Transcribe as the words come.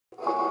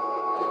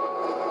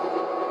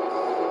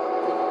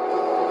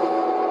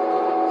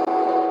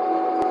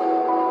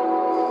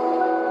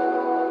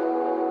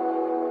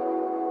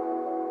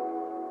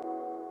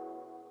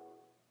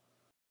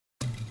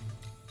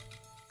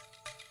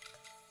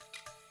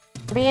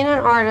Being an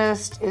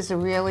artist is a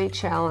really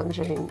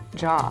challenging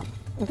job.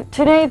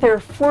 Today there are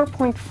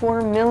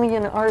 4.4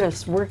 million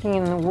artists working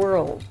in the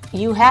world.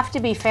 You have to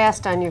be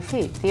fast on your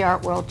feet. The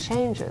art world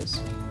changes.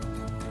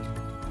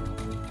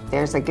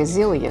 There's a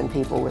gazillion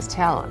people with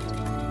talent.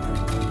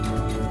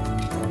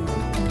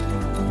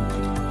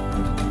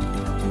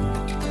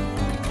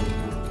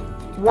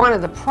 One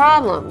of the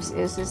problems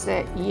is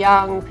that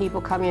young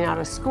people coming out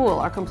of school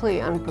are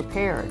completely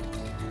unprepared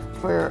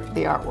for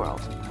the art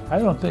world. I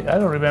don't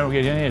remember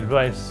getting any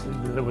advice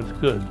that was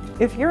good.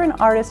 If you're an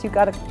artist, you've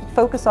got to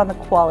focus on the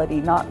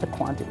quality, not the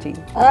quantity.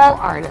 All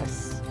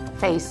artists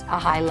face a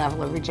high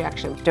level of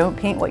rejection. Don't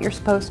paint what you're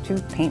supposed to,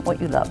 paint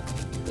what you love.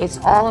 It's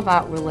all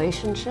about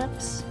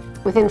relationships.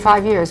 Within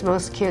 5 years,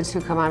 most kids who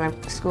come out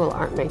of school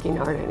aren't making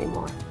art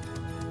anymore.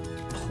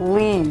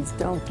 Please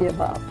don't give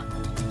up.